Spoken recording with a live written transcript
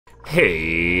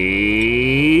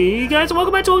Hey guys, and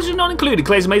welcome back to Oxygen Not Included,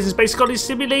 Klei's Amazing Space Ecology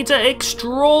Simulator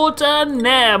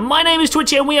Extraordinaire. My name is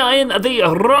Twitchi and we are in the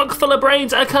Rock Full of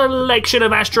Brains, a collection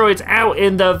of asteroids out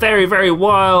in the very, very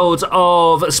wild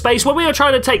of space, where we are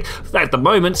trying to take, at the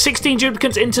moment, 16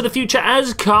 duplicants into the future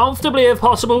as comfortably as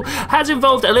possible. Has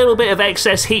involved a little bit of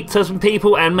excess heat to some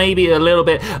people and maybe a little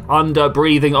bit under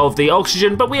breathing of the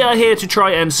oxygen, but we are here to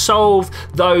try and solve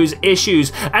those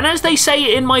issues. And as they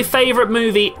say in my favourite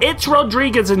movie, it's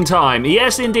Rodriguez in time.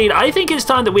 Yes, indeed. I think it's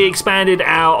time that we expanded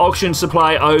our oxygen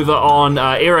supply over on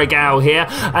Irrigated here,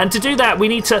 and to do that, we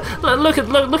need to look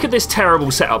at this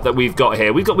terrible setup that we've got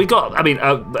here. We've got. I mean,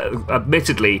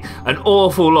 admittedly, an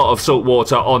awful lot of salt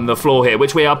water on the floor here,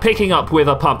 which we are picking up with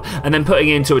a pump and then putting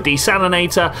into a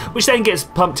desalinator, which then gets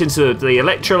pumped into the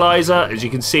electrolyzer. As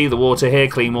you can see, the water here,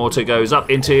 clean water, goes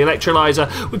up into the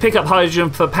electrolyzer. We pick up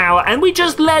hydrogen for power, and we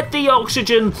just let the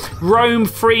oxygen roam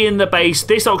free in the base.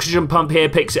 This oxygen pump here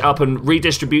picks it up and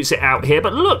redistributes it out here.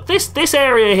 But look, this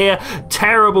area here,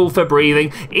 terrible for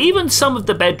breathing. Even some of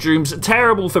the bedrooms,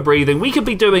 terrible for breathing. We could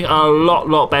be doing a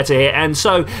lot better here, and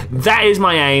so that is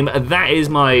my aim. That is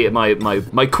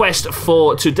my quest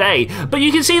for today. But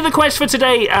you can see the quest for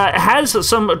today has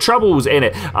some troubles in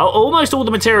it. Almost all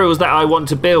the materials that I want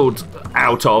to build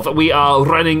out of, we are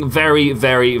running very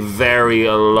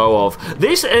low of.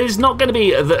 This is not going to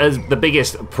be the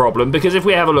biggest problem, because if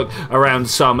we have a look around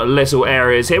some little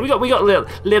areas here, we got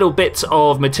little bits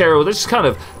of material that's kind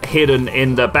of hidden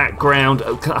in the background,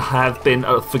 have been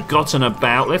forgotten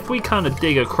about. If we kind of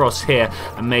dig across here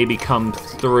and maybe come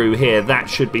through here, that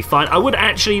should be fine. I would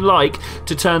actually like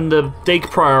to turn the dig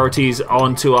priorities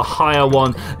onto a higher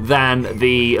one than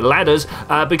the ladders,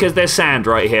 because there's sand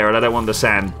right here and I don't want the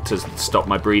sand to stop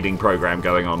my breeding program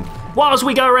going on. Whilst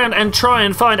we go around and try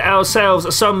and find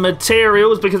ourselves some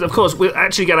materials, because of course we're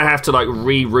actually going to have to like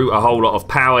reroute a whole lot of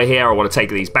power here. I want to take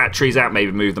these batteries out,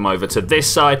 maybe move them over to this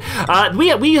side. We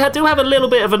do have a little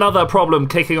bit of another problem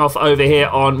kicking off over here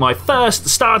on my first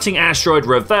starting asteroid,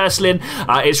 Reverselin.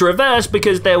 It's reversed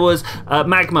because there was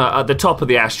magma at the top of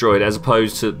the asteroid as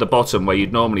opposed to the bottom where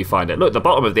you'd normally find it. Look, the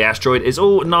bottom of the asteroid is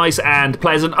all nice and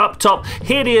pleasant. Up top,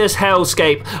 hideous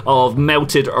hellscape of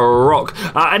melted rock.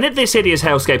 And in this hideous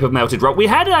hellscape of melted rock, we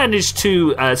had managed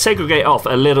to segregate off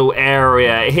a little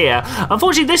area here.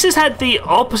 Unfortunately, this has had the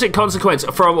opposite consequence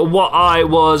from what I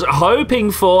was hoping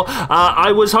for.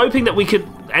 I was hoping that we could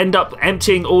end up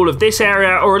emptying all of this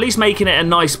area, or at least making it a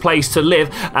nice place to live,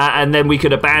 and then we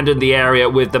could abandon the area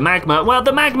with the magma. Well,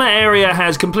 the magma area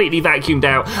has completely vacuumed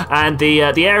out, and the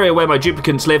area where my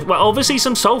duplicants live, well, obviously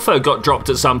some sulfur got dropped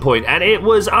at some point, and it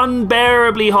was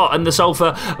unbearably hot, and the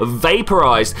sulfur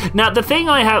vaporized. Now, the thing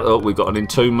I have... Oh, we've got an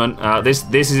entombment.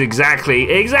 This is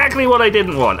exactly what I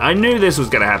didn't want. I knew this was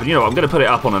going to happen. You know what, I'm going to put it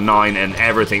up on a 9 and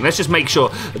everything. Let's just make sure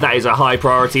that is a high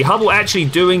priority. Hubble actually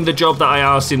doing the job that I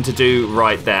asked him to do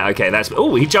right there. Okay, that's...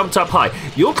 Oh, he jumped up high.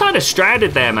 You're kind of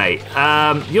stranded there, mate.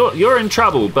 You're in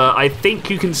trouble, but I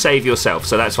think you can save yourself,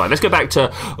 so that's fine. Let's go back to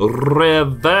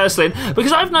Reverselin,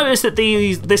 because I've noticed that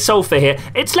this sulfur here,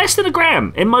 it's less than a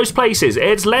gram in most places.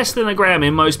 It's less than a gram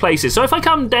in most places. So if I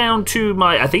come down to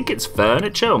my... I think it's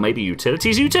furniture, or maybe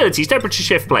utilities, temperature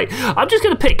shift plate. I'm just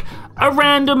going to pick a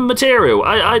random material.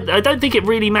 I don't think it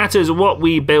really matters what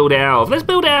we build it out of. Let's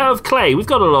build it out of clay. We've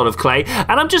got a lot of clay,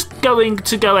 and I'm just going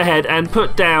to go ahead and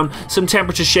put down some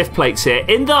temperature shift plates here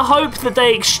in the hope that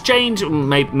they exchange,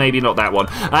 maybe not that one,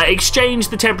 exchange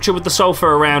the temperature with the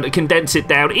sulfur around and condense it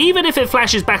down. Even if it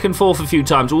flashes back and forth a few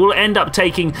times, we'll end up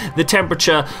taking the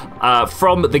temperature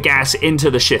from the gas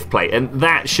into the shift plate, and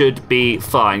that should be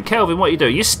fine. Kelvin, what are you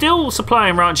doing? You're still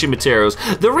supplying ranching materials.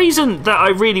 The reason that I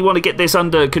really want to get this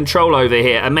under control over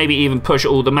here and maybe even push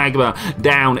all the magma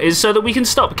down is so that we can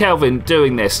stop Kelvin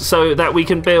doing this, so that we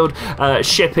can build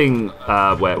shipping,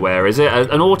 where is it?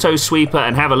 An auto sweeper,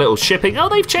 and have a little shipping. Oh,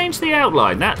 they've changed the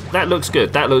outline. That looks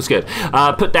good. That looks good.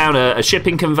 Put down a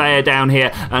shipping conveyor down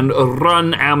here and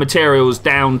run our materials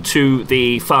down to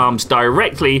the farms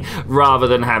directly, rather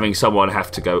than having someone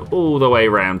have to go all the way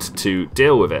around to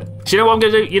deal with it. Do you know what I'm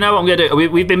going to do? You know what I'm going to do?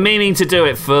 We've been meaning to do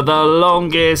it for the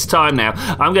longest time now.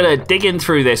 I'm going to dig in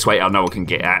through this way. Oh, no one can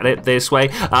get at it this way.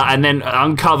 And then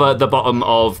uncover the bottom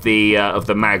of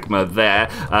the magma there.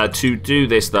 To do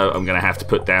this, though, I'm going to have to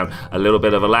put down a little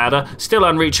bit of a ladder. Still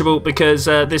unreachable because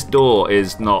this door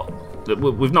is not...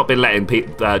 We've not been letting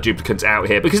duplicants out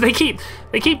here because they keep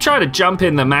trying to jump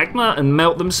in the magma and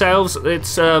melt themselves.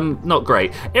 It's not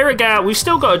great. Irrigated, we've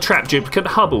still got a trap duplicant.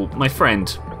 Hubble, my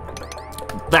friend.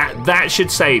 That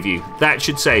should save you. That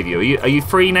should save you. Are you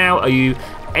free now? Are you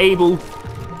able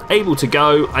able to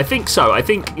go? I think so. I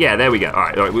think, yeah, there we go.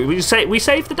 All right, we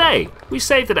saved the day. We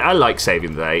saved the day. I like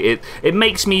saving the day. It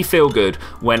makes me feel good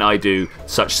when I do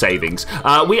such savings.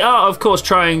 We are, of course,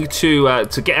 trying to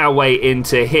get our way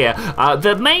into here.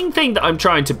 The main thing that I'm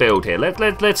trying to build here,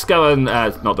 let's go and,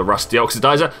 not the rusty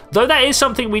oxidizer, though that is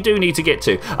something we do need to get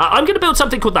to. I'm going to build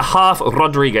something called the half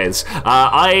Rodriguez.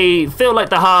 I feel like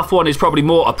the half one is probably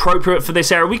more appropriate for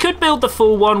this era. We could build the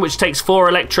full one, which takes 4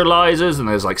 electrolyzers, and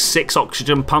there's like 6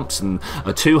 oxygen pumps and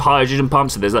 2 hydrogen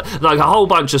pumps, and there's like a whole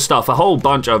bunch of stuff, a whole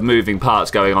bunch of moving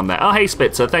parts going on there. Oh, hey,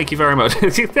 Spitzer, thank you very much.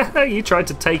 You tried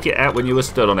to take it out when you were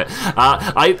stood on it.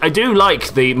 I do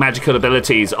like the magical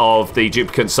abilities of the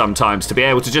duplicants sometimes, to be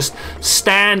able to just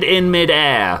stand in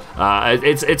midair.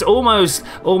 It's almost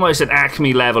an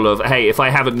Acme level of, hey, if I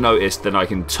haven't noticed, then I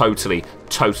can totally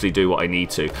do what I need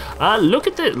to. Look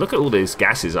at all these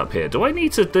gases up here. Do I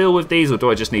need to deal with these, or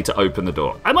do I just need to open the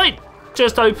door? I might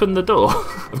just open the door.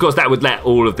 Of course, that would let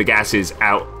all of the gases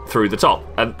out through the top,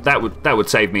 and that would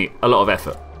save me a lot of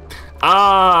effort.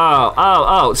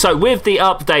 Oh, so with the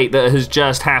update that has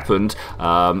just happened,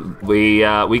 we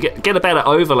get a better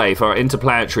overlay for our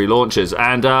interplanetary launches,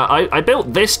 and I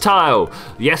built this tile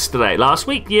yesterday, last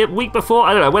week, week before,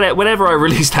 I don't know, whenever I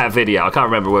released that video. I can't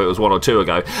remember whether it was 1 or 2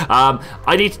 ago.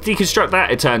 I need to deconstruct that,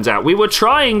 it turns out. We were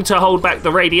trying to hold back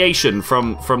the radiation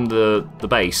from the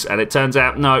base, and it turns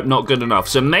out, no, not good enough.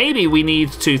 So maybe we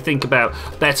need to think about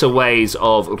better ways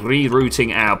of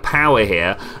rerouting our power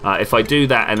here. If I do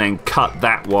that and then cut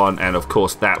that one, and of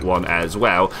course that one as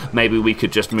well, maybe we could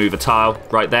just move a tile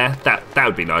right there. That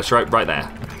would be nice, right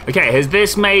there. Okay, has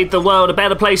this made the world a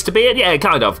better place to be in? Yeah,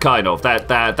 kind of.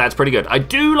 That's pretty good. I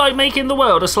do like making the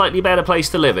world a slightly better place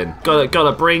to live in.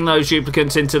 Gotta bring those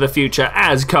duplicants into the future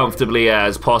as comfortably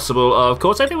as possible. Of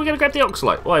course, I think we're gonna grab the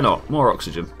oxalite. Why not? More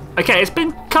oxygen. Okay, it's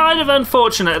been kind of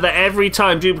unfortunate that every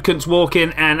time duplicants walk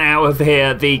in and out of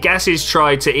here, the gases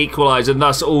try to equalize, and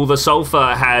thus all the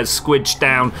sulfur has squidged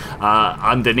down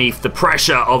underneath the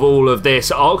pressure of all of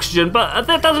this oxygen. But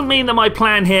that doesn't mean that my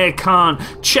plan here can't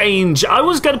change. I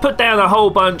was going to put down a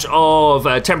whole bunch of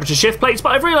temperature shift plates,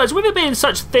 but I've realized with it being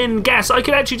such thin gas, I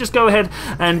could actually just go ahead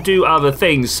and do other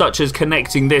things, such as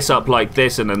connecting this up like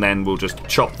this, and then we'll just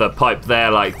chop the pipe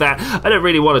there like that. I don't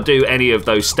really want to do any of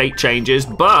those state changes,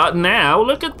 but now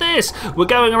look at this. We're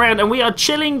going around and we are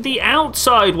chilling the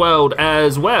outside world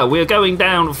as well. We're going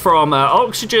down from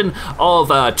oxygen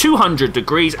of 200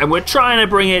 degrees, and we're trying to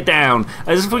bring it down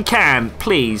as if we can,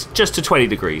 please, just to 20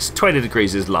 degrees. 20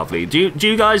 degrees is lovely. Do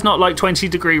you guys not like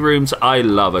 20-degree rooms? I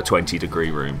love a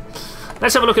 20-degree room.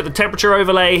 Let's have a look at the temperature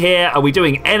overlay here. Are we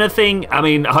doing anything? I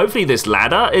mean, hopefully this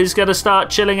ladder is going to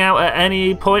start chilling out at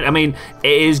any point. I mean,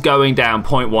 it is going down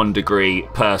 0.1 degree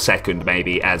per second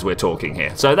maybe as we're talking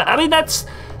here. So,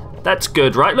 that's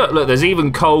good, right? Look, there's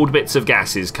even cold bits of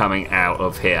gases coming out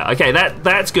of here. Okay,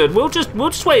 that's good. We'll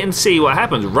just wait and see what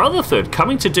happens. Rutherford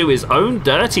coming to do his own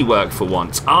dirty work for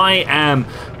once. I am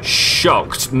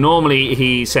shocked. Normally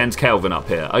he sends Kelvin up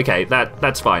here. Okay,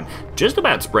 that's fine. Just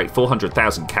about to break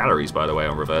 400,000 calories, by the way,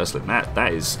 on reversing.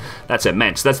 That's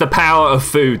immense. That's the power of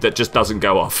food that just doesn't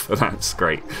go off. That's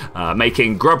great.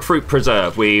 Making grub fruit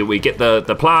preserve. We get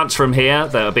the plants from here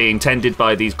that are being tended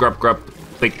by these grub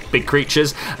big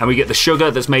creatures, and we get the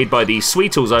sugar that's made by these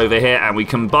sweetles over here, and we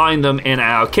combine them in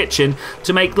our kitchen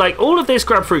to make like all of this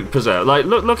grub fruit preserve. Like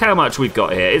look how much we've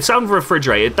got here. It's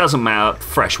unrefrigerated, it doesn't matter,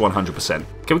 fresh 100%.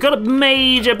 Okay, we've got a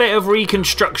major bit of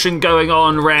reconstruction going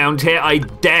on around here. I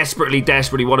desperately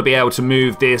want to be able to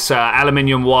move this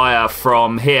aluminium wire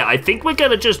from here. I think we're going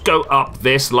to just go up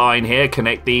this line here,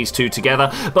 connect these two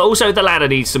together, but also the ladder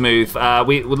needs to move.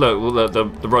 Look,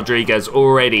 the Rodriguez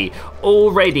already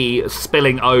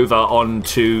spilling over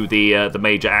onto the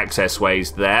major access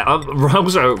ways there. I'm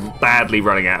also badly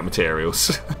running out of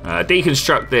materials.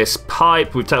 Deconstruct this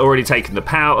pipe. We've already taken the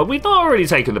power. We've not already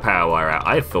taken the power wire out.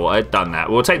 I thought I'd done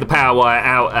that. We'll take the power wire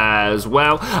out as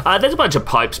well. There's a bunch of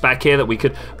pipes back here that we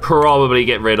could probably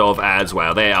get rid of as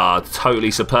well. They are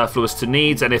totally superfluous to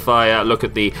needs, and if I look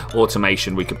at the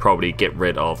automation, we could probably get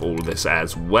rid of all of this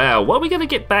as well. What are we going to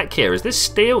get back here? Is this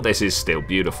steel? This is steel.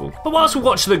 Beautiful. But whilst we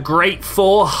watch the Great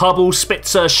Four, Hubble,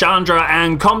 Spitzer, Chandra,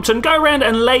 and Compton go around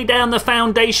and lay down the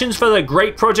foundations for the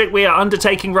great project we are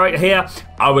undertaking right here,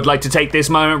 I would like to take this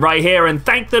moment right here and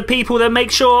thank the people that make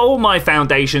sure all my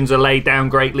foundations are laid down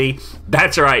greatly.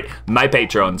 That's right, my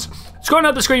patrons. Scrolling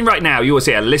up the screen right now, you will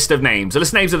see a list of names. A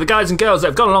list of names of the guys and girls that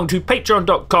have gone along to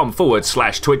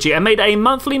patreon.com/Twitchi and made a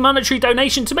monthly monetary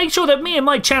donation to make sure that me and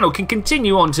my channel can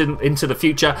continue on into the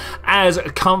future as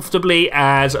comfortably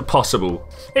as possible.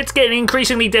 It's getting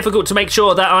increasingly difficult to make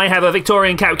sure that I have a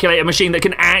Victorian calculator machine that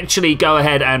can actually go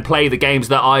ahead and play the games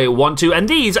that I want to, and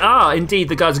these are indeed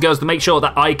the guys and girls to make sure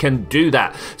that I can do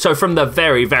that. So from the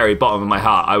very, very bottom of my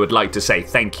heart, I would like to say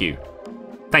thank you.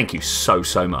 Thank you so,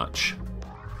 so much.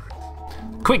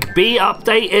 Quick bee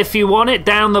update if you want it.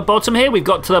 Down the bottom here, we've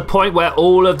got to the point where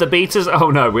all of the beaters... Oh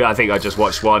no, I think I just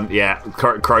watched one. Yeah,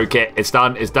 croquet. It's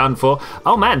done. It's done for.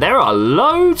 Oh man, there are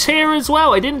loads here as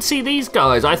well. I didn't see these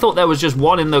guys. I thought there was just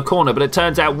one in the corner, but it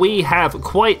turns out we have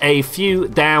quite a few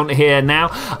down here now.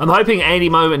 I'm hoping any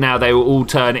moment now they will all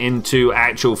turn into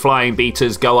actual flying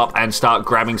beaters, go up and start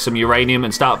grabbing some uranium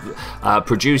and start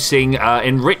producing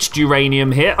enriched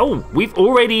uranium here. Oh, we've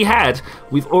already had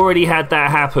that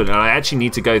happen, and I actually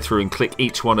need to go through and click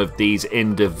each one of these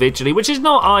individually, which is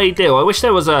not ideal. I wish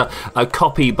there was a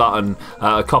copy button,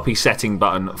 a copy setting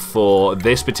button for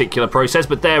this particular process,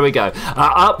 but there we go.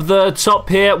 Up the top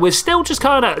here, we're still just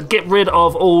kind of get rid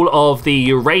of all of the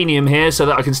uranium here so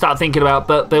that I can start thinking about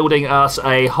building us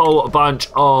a whole bunch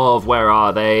of, where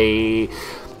are they?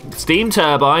 Steam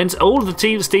turbines. All of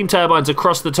the steam turbines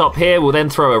across the top here will then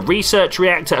throw a research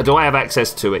reactor. Do I have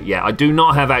access to it yet? I do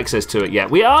not have access to it yet.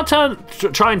 We are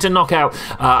trying to knock out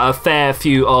a fair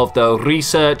few of the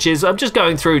researches. I'm just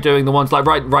going through doing the ones like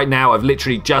right now. I've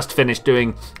literally just finished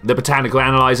doing the botanical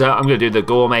analyzer. I'm going to do the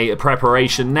gourmet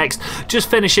preparation next. Just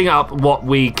finishing up what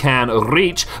we can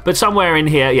reach. But somewhere in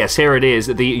here, yes, here it is,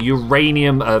 the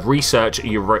uranium research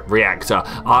reactor.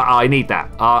 I need that.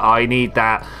 I need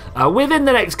that. Within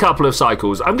the next couple of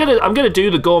cycles, I'm gonna do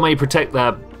the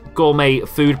gourmet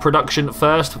food production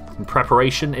first,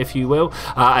 preparation if you will,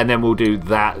 and then we'll do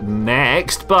that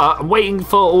next. But I'm waiting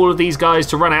for all of these guys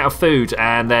to run out of food,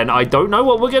 and then I don't know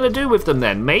what we're gonna do with them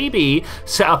then. Maybe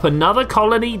set up another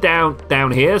colony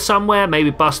down here somewhere, maybe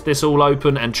bust this all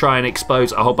open and try and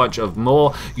expose a whole bunch of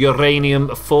more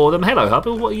uranium for them. Hello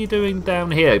Hubble, what are you doing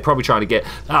down here? You're probably trying to get,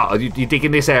 oh, you're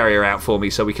digging this area out for me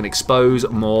so we can expose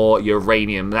more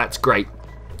uranium. That's great.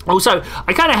 Also,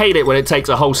 I kind of hate it when it takes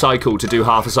a whole cycle to do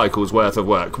half a cycle's worth of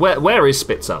work. Where is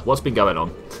Spitzer? What's been going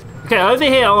on? Okay, over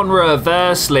here on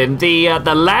Reverseland, the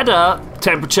ladder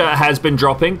temperature has been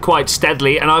dropping quite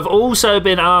steadily, and I've also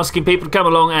been asking people to come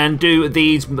along and do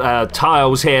these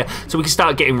tiles here so we can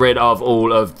start getting rid of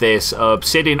all of this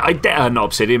obsidian. Not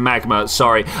obsidian, magma,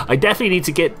 sorry. I definitely need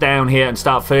to get down here and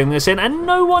start filling this in, and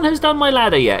no one has done my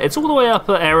ladder yet. It's all the way up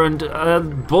at Errand.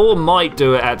 Boar might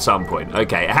do it at some point.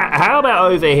 Okay, how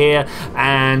about over here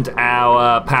and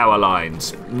our power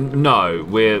lines? No,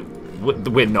 we're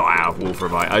not out of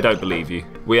wolframite. I don't believe you.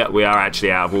 We are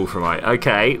actually out of wolframite.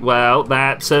 Okay, well,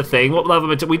 that's a thing. What other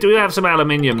material? We do have some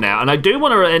aluminium now, and I do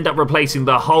want to end up replacing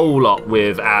the whole lot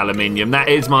with aluminium. That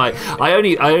is my... I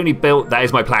only built... That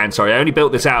is my plan, sorry. I only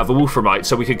built this out of the wolframite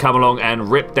so we could come along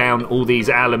and rip down all these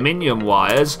aluminium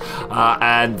wires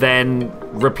and then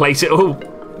replace it all.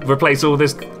 Replace all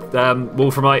this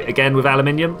wolframite again with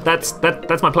aluminium. That's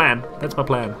my plan. That's my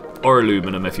plan. Or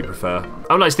aluminum if you prefer.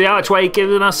 Oh nice, the archway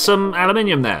giving us some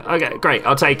aluminium there. Okay, great,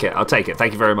 I'll take it,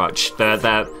 thank you very much.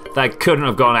 That couldn't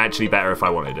have gone actually better if I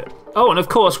wanted it. Oh, and of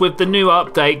course with the new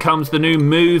update comes the new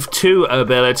Move To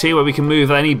ability where we can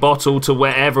move any bottle to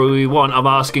wherever we want. I'm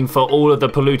asking for all of the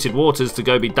polluted waters to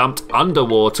go be dumped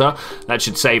underwater. That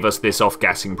should save us this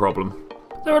off-gassing problem.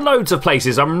 There are loads of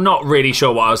places. I'm not really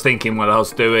sure what I was thinking when I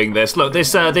was doing this. Look,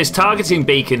 this targeting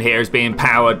beacon here is being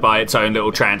powered by its own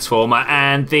little transformer,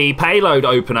 and the payload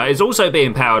opener is also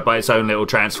being powered by its own little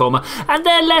transformer, and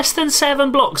they're less than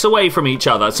 7 blocks away from each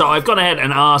other. So I've gone ahead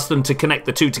and asked them to connect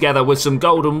the two together with some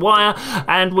golden wire,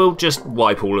 and we'll just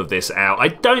wipe all of this out. I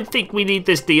don't think we need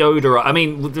this deodorizer. I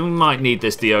mean, we might need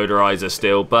this deodorizer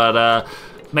still, but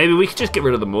maybe we could just get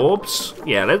rid of the morbs.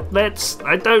 Yeah, let's.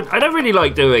 I don't really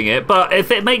like doing it, but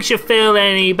if it makes you feel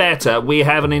any better, we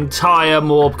have an entire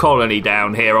morb colony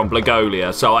down here on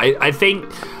Blagolia. So I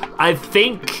think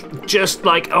just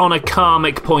like on a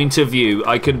karmic point of view,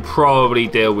 I can probably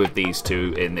deal with these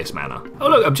two in this manner. Oh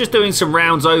look, I'm just doing some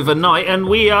rounds overnight and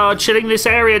we are chilling this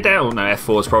area down. No,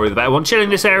 F4 is probably the better one. Chilling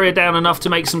this area down enough to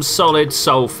make some solid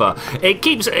sulfur. It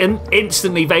keeps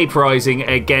instantly vaporizing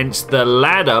against the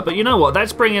ladder, but you know what?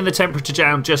 That's bringing the temperature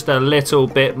down just a little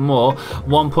bit more.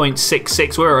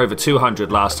 1.66, we were over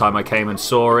 200 last time I came and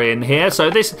saw in here.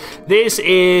 So this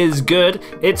is good.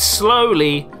 It's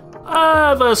slowly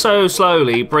ever so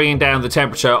slowly bringing down the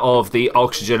temperature of the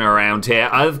oxygen around here.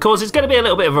 Of course, it's going to be a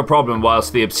little bit of a problem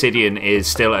whilst the obsidian is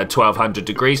still at 1200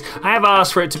 degrees. I have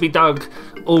asked for it to be dug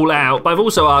all out, but I've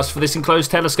also asked for this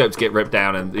enclosed telescope to get ripped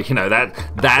down, and you know,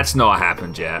 that's not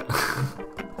happened yet.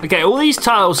 Okay, all these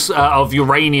tiles of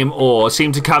uranium ore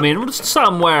seem to come in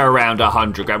somewhere around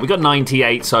 100 grams. We've got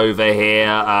 98s over here,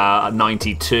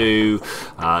 92,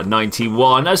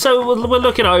 91. So we're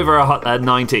looking over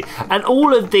 90. And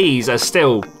all of these are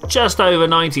still just over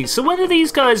 90. So when are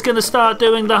these guys going to start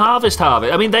doing the harvest?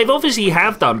 I mean, they've obviously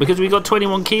have done, because we've got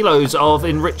 21 kilos of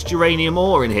enriched uranium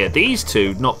ore in here. These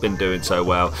two not been doing so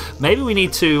well. Maybe we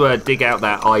need to dig out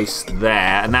that ice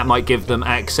there, and that might give them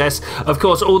access. Of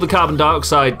course, all the carbon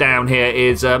dioxide down here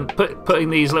is putting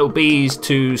these little bees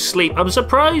to sleep. I'm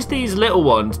surprised these little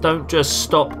ones don't just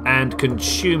stop and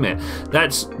consume it.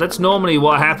 That's normally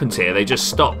what happens here. They just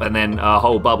stop, and then a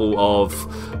whole bubble of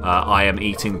I am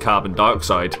eating carbon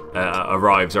dioxide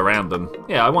arrives around them.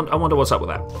 Yeah, I wonder what's up with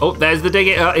that. Oh, there's the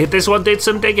digging. This one did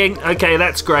some digging. Okay,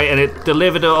 that's great, and it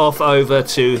delivered it off over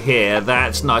to here.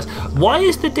 That's nice. Why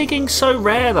is the digging so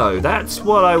rare though? That's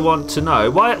what I want to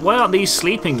know. Why aren't these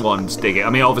sleeping ones digging? I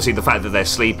mean, obviously the fact that they're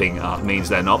sleeping means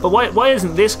they're not, but why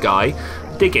isn't this guy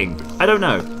digging? I don't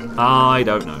know.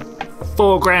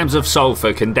 4 grams of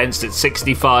sulfur condensed at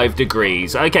 65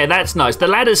 degrees. Okay, that's nice. The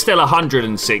ladder's still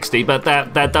 160, but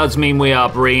that does mean we are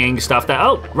bringing stuff that...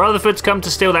 Oh, Rutherford's come to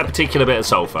steal that particular bit of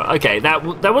sulfur. Okay, that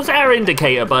was our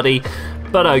indicator, buddy.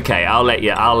 But okay, I'll let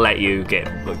you get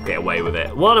away with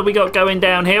it. What have we got going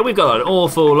down here? We've got an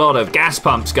awful lot of gas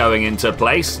pumps going into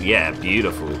place. Yeah,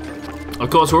 beautiful. Of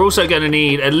course, we're also going to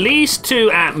need at least 2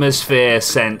 atmosphere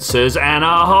sensors and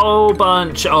a whole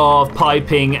bunch of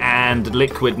piping and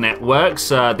liquid networks.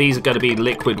 These are going to be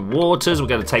liquid waters. We're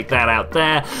going to take that out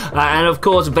there. And of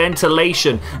course,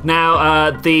 ventilation. Now,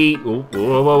 the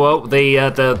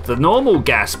normal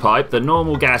gas pipe,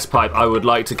 I would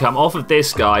like to come off of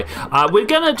this guy. We're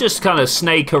going to just kind of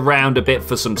snake around a bit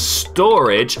for some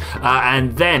storage.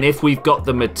 And then if we've got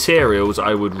the materials,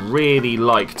 I would really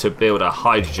like to build a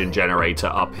hydrogen generator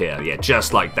up here. Yeah,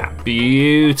 just like that.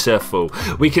 Beautiful.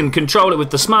 We can control it with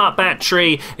the smart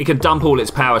battery. It can dump all its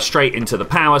power straight into the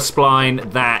power spline.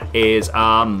 That is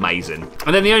amazing.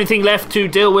 And then the only thing left to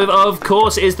deal with, of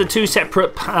course, is the 2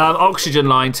 separate oxygen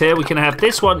lines here. We can have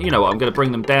this one. You know what? I'm going to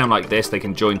bring them down like this. They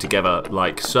can join together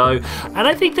like so. And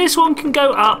I think this one can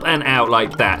go up and out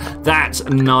like that. That's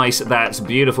nice. That's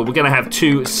beautiful. We're going to have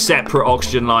 2 separate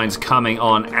oxygen lines coming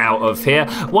on out of here.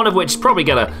 One of which is probably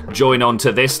going to join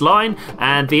onto this line.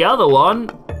 And the other one,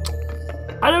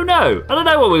 I don't know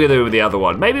what we're gonna do with the other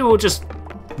one. Maybe we'll just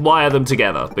wire them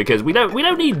together, because we don't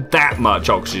need that much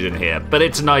oxygen here, but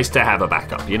it's nice to have a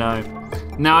backup, you know.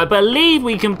 Now I believe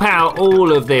we can power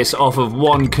all of this off of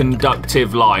one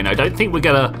conductive line. I don't think we're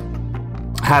gonna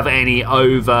have any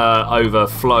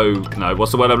overflow, no,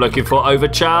 what's the word I'm looking for,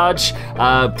 overcharge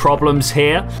problems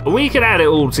here. We could add it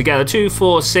all together, 2,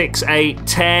 4, 6, 8,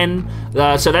 10,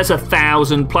 so that's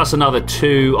 1,000 plus another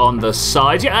 2 on the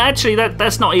sides. Yeah, actually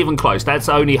that's not even close. That's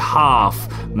only half,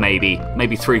 maybe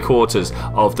 3/4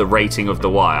 of the rating of the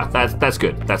wire. That's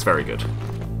good. That's very good.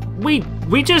 We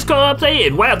just got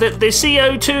updated. Wow, the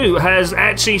CO2 has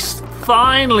actually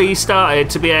finally started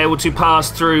to be able to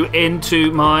pass through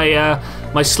into my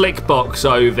my slick box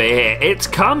over here. It's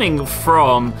coming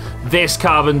from this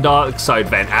carbon dioxide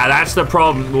vent. That's the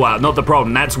problem. Well, not the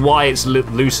problem. That's why it's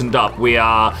loosened up. We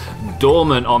are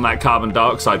dormant on that carbon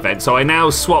dioxide vent. So I now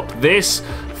swap this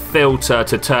filter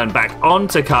to turn back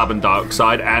onto carbon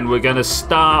dioxide, and we're going to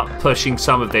start pushing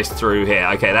some of this through here.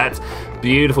 Okay, that's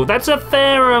beautiful. That's a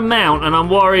fair amount, and I'm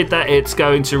worried that it's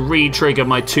going to re-trigger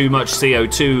my too much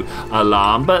CO2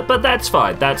 alarm, but that's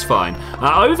fine. That's fine.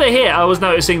 Over here, I was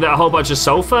noticing that a whole bunch of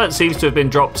sulfur seems to have been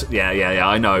dropped. Yeah,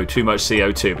 I know, too much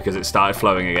CO2 because it started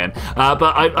flowing again.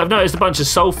 But I've noticed a bunch of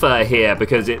sulfur here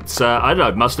because it's, I don't know,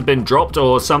 it must have been dropped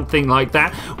or something like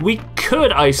that. We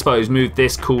could, I suppose, move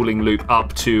this cooling loop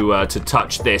up to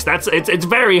touch this. It's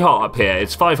very hot up here.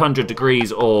 It's 500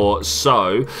 degrees or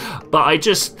so, but I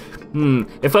just...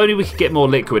 if only we could get more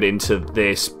liquid into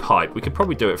this pipe. We could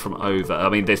probably do it from over. I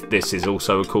mean, this is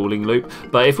also a cooling loop.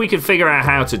 But if we could figure out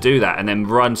how to do that and then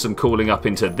run some cooling up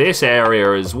into this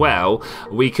area as well,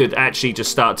 we could actually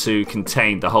just start to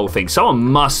contain the whole thing. Someone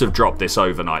must have dropped this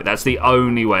overnight. That's the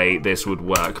only way this would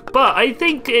work. But I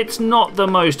think it's not the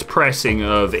most pressing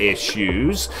of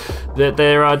issues. That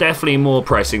there are definitely more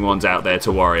pressing ones out there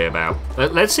to worry about.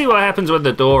 Let's see what happens when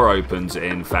the door opens,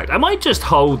 in fact. I might just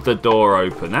hold the door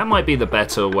open. That might might be the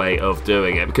better way of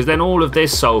doing it, because then all of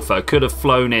this sulfur could have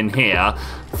flown in here,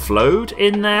 flowed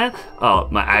in there. Oh,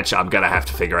 actually, I'm going to have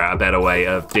to figure out a better way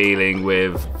of dealing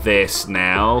with this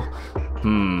now.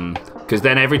 Because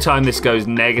then every time this goes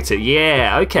negative,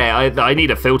 yeah, okay, I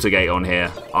need a filter gate on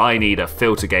here. I need a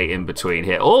filter gate in between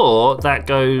here. Or that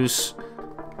goes...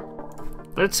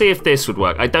 Let's see if this would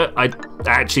work. I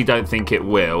actually don't think it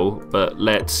will, but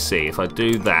let's see. If I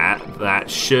do that,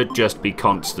 that should just be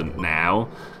constant now.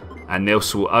 And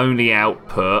this will only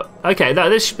output... Okay,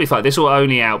 this should be fine. This will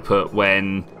only output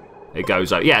when it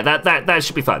goes up. Yeah, that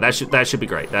should be fine. That should be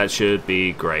great. That should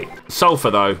be great.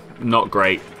 Sulfur, though, not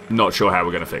great. Not sure how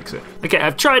we're going to fix it. Okay,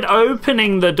 I've tried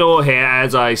opening the door here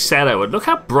as I said I would. Look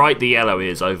how bright the yellow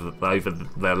is over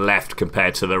the left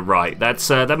compared to the right.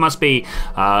 That must be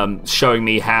showing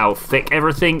me how thick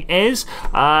everything is.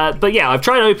 But yeah, I've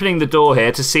tried opening the door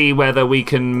here to see whether we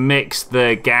can mix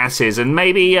the gases and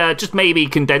maybe, just maybe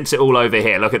condense it all over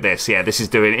here. Look at this. Yeah, this is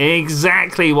doing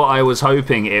exactly what I was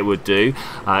hoping it would do.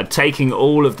 Taking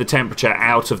all of the temperature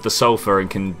out of the sulfur and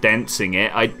condensing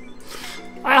it.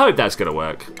 I hope that's going to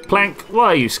work. Plank, why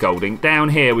are you scolding? Down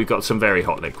here we've got some very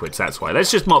hot liquids, that's why. Let's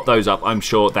just mop those up. I'm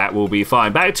sure that will be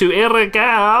fine. Back to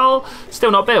Irrigated. Still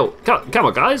not built. Come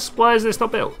on, guys. Why is this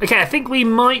not built? Okay, I think we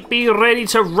might be ready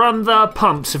to run the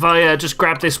pumps. If I just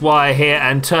grab this wire here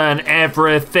and turn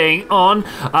everything on.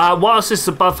 Whilst this is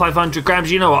above 500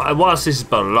 grams, you know what? Whilst this is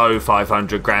below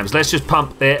 500 grams, let's just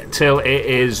pump it till it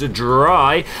is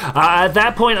dry. At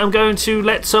that point, I'm going to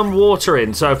let some water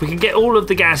in. So if we can get all of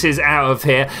the gases out of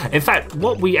here. In fact,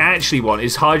 what we actually want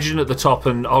is hydrogen at the top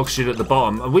and oxygen at the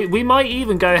bottom. We might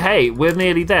even go, hey, we're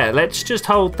nearly there. Let's just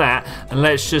hold that and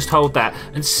let's just hold that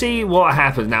and see what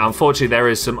happens. Now, unfortunately, there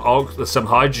is some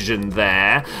hydrogen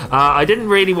there. I didn't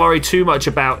really worry too much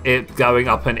about it going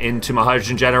up and into my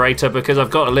hydrogen generator because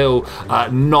I've got a little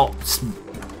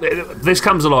this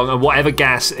comes along and whatever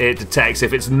gas it detects,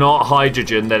 if it's not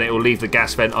hydrogen, then it will leave the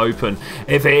gas vent open.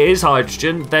 If it is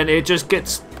hydrogen, then it just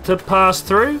gets to pass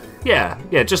through. Yeah,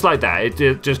 just like that.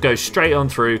 It just goes straight on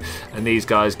through and these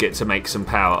guys get to make some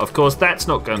power. Of course, that's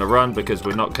not going to run because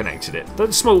we're not connected it.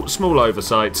 But small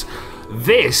oversights.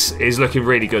 This is looking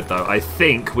really good though. I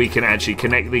think we can actually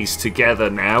connect these together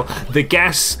now. The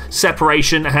gas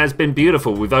separation has been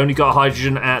beautiful. We've only got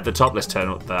hydrogen at the top. Let's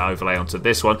turn the overlay onto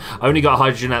this one. Only got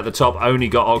hydrogen at the top, only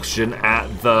got oxygen at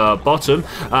the bottom.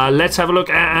 Let's have a look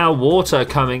at our water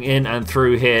coming in and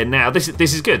through here now. This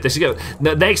is good. This is good.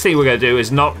 The next thing we're going to do is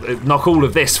knock all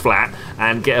of this flat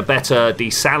and get a better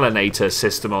desalinator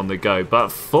system on the go. But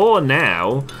for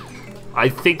now, I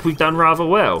think we've done rather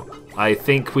well. I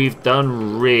think we've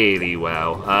done really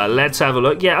well. Let's have a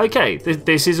look. Yeah, okay,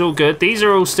 this is all good. These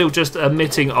are all still just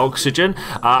emitting oxygen.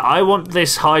 I want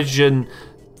this hydrogen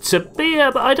to be,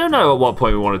 but I don't know at what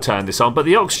point we want to turn this on, but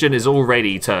the oxygen is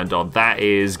already turned on. That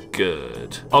is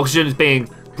good. Oxygen is being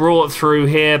brought through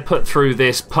here, put through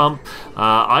this pump.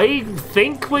 I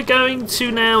think we're going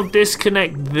to now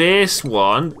disconnect this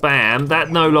one. Bam,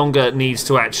 that no longer needs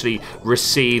to actually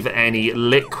receive any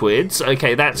liquids.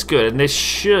 Okay, that's good, and this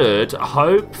should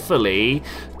hopefully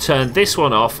turn this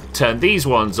one off, turn these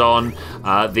ones on.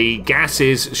 The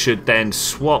gases should then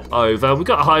swap over. We've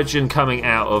got hydrogen coming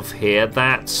out of here.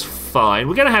 That's fine.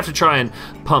 We're going to have to try and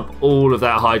pump all of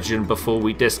that hydrogen before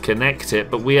we disconnect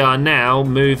it, but we are now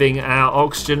moving our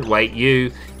oxygen. Wait,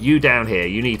 you down here,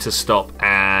 you need to stop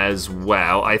as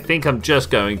well. I think I'm just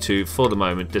going to, for the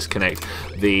moment, disconnect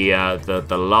the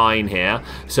line here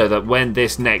so that when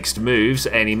this next moves,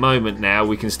 any moment now,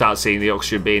 we can start seeing the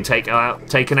oxygen being taken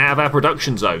out of our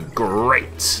production zone.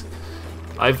 Great.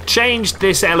 I've changed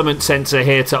this element sensor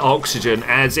here to oxygen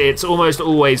as it's almost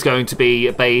always going to be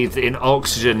bathed in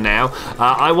oxygen now.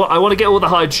 I want to get all the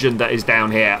hydrogen that is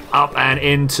down here up and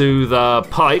into the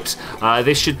pipes.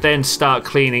 This should then start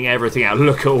cleaning everything out.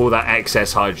 Look at all that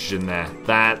excess hydrogen there.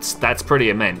 That's pretty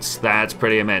immense. That's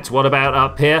pretty immense. What about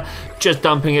up here? Just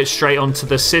dumping it straight onto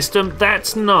the system.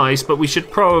 That's nice, but we should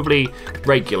probably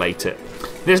regulate it.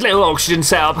 This little oxygen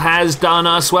setup has done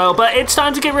us well, but it's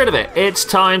time to get rid of it. It's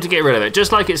time to get rid of it,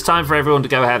 just like it's time for everyone to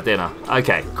go have dinner.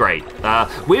 Okay, great.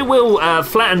 We will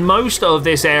flatten most of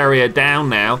this area down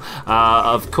now.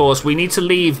 Of course, we need to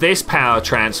leave this power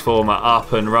transformer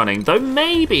up and running, though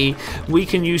maybe we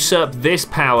can usurp this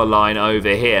power line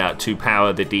over here to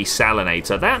power the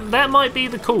desalinator. That might be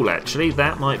the cool, actually.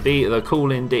 That might be the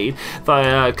cool indeed. If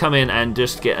I come in and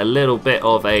just get a little bit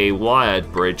of a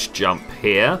wired bridge jump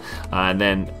here, and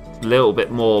then a little bit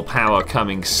more power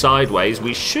coming sideways,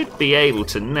 we should be able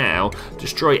to now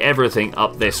destroy everything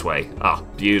up this way. Ah,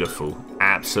 beautiful.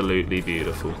 absolutely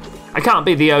beautiful. I can't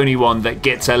be the only one that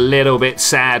gets a little bit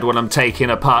sad when I'm taking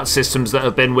apart systems that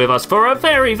have been with us for a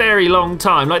very, very long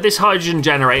time. Like this hydrogen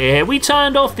generator here. We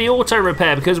turned off the auto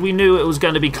repair because we knew it was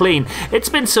going to be clean. It's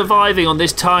been surviving on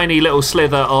this tiny little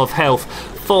slither of health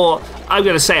for, I'm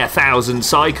going to say, 1,000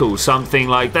 cycles, something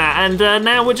like that. And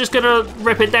now we're just going to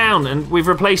rip it down, and we've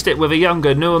replaced it with a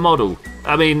younger, newer model.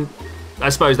 I mean, I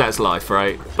suppose that's life,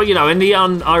 right? But you know, in the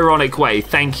unironic way,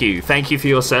 thank you. Thank you for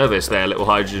your service there, little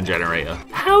hydrogen generator.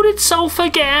 How did sulfur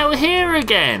get out here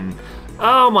again?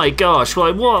 Oh my gosh,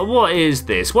 like what is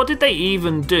this? What did they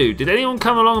even do? Did anyone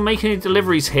come along and make any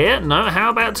deliveries here? No,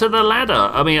 how about to the ladder?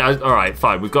 I mean, all right,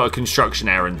 fine, we've got a construction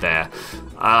errand there.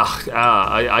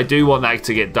 I do want that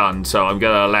to get done, so I'm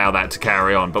gonna allow that to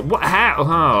carry on. But what,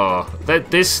 how,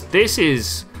 this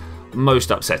is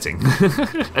most upsetting.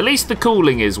 At least the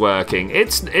cooling is working.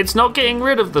 It's not getting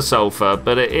rid of the sulfur,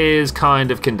 but it is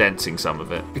kind of condensing some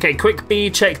of it. Okay, quick B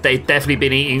check. They've definitely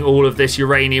been eating all of this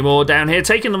uranium ore down here,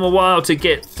 taking them a while to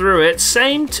get through it.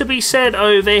 Same to be said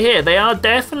over here. They are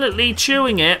definitely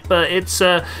chewing it, but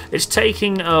it's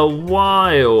taking a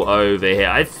while over here.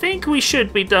 I think we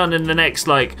should be done in the next,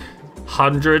 like,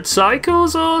 100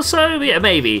 cycles or so? Yeah,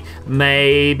 maybe.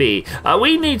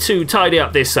 We need to tidy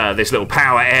up this little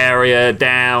power area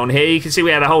down here. You can see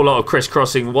we had a whole lot of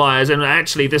crisscrossing wires, and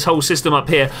actually this whole system up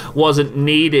here wasn't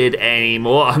needed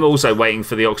anymore. I'm also waiting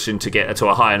for the oxygen to get to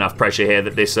a high enough pressure here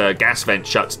that this gas vent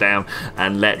shuts down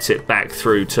and lets it back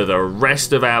through to the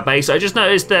rest of our base. I just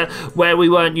noticed that where we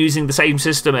weren't using the same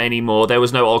system anymore, there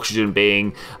was no oxygen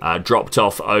being dropped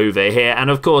off over here, and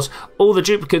of course all the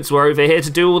duplicants were over here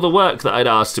to do all the work that I'd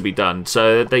asked to be done.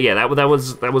 So yeah, that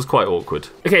was quite awkward.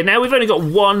 Okay, now we've only got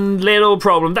one little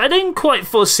problem that I didn't quite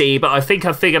foresee, but I think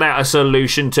I figured out a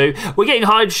solution to. We're getting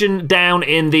hydrogen down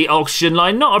in the oxygen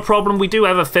line. Not a problem. We do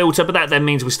have a filter, but that then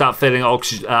means we start filling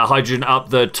hydrogen up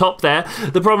the top there.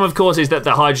 The problem, of course, is that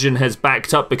the hydrogen has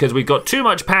backed up because we've got too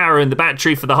much power in the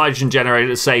battery for the hydrogen generator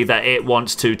to say that it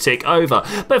wants to tick over.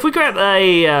 But if we grab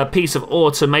a piece of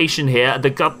automation here,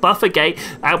 the buffer gate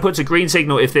outputs a green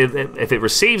signal if it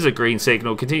receives a green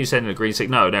signal. Continue sending a green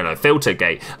signal. No, filter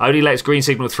gate only lets green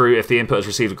signal through if the input has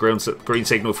received a green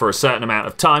signal for a certain amount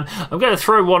of time. I'm going to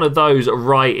throw one of those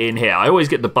right in here. I always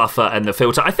get the buffer and the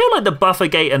filter. I feel like the buffer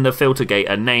gate and the filter gate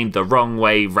are named the wrong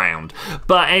way round,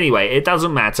 but anyway, it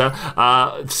doesn't matter.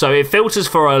 So it filters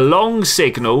for a long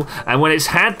signal, and when it's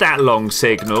had that long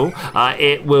signal,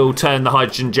 it will turn the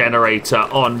hydrogen generator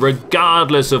on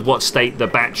regardless of what state the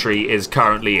battery is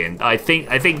currently in. I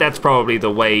think that's probably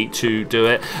the way to do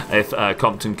it. If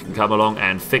Compton can come along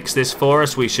and fix this for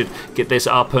us, we should get this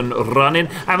up and running.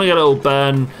 Having a little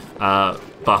burn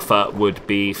buffer would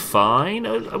be fine.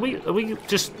 Are we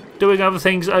just doing other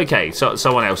things? Okay, so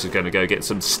someone else is going to go get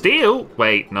some steel.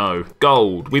 Wait, no,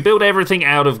 gold. We build everything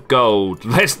out of gold.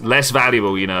 Less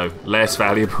valuable, you know, less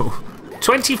valuable.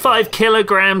 25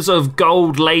 kilograms of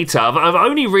gold later. I've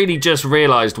only really just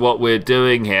realized what we're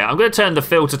doing here. I'm going to turn the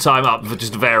filter time up for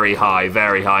just very high,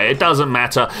 very high. It doesn't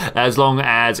matter as long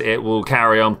as it will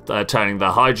carry on turning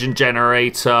the hydrogen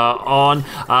generator on.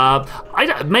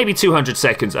 Maybe 200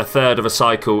 seconds, a third of a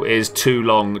cycle, is too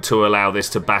long to allow this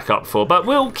to back up for, but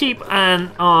we'll keep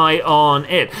an eye on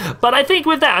it. But I think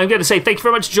with that, I'm going to say thank you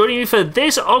very much for joining me for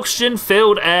this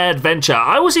oxygen-filled adventure.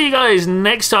 I will see you guys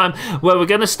next time, where we're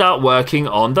going to start working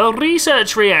on the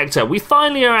research reactor. We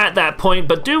finally are at that point,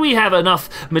 but do we have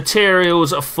enough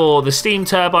materials for the steam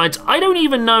turbines? I don't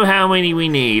even know how many we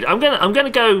need. I'm gonna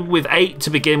go with 8 to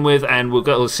begin with, and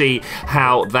we'll see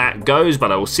how that goes,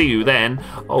 but I will see you then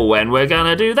when we're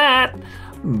gonna do that.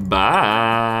 Bye.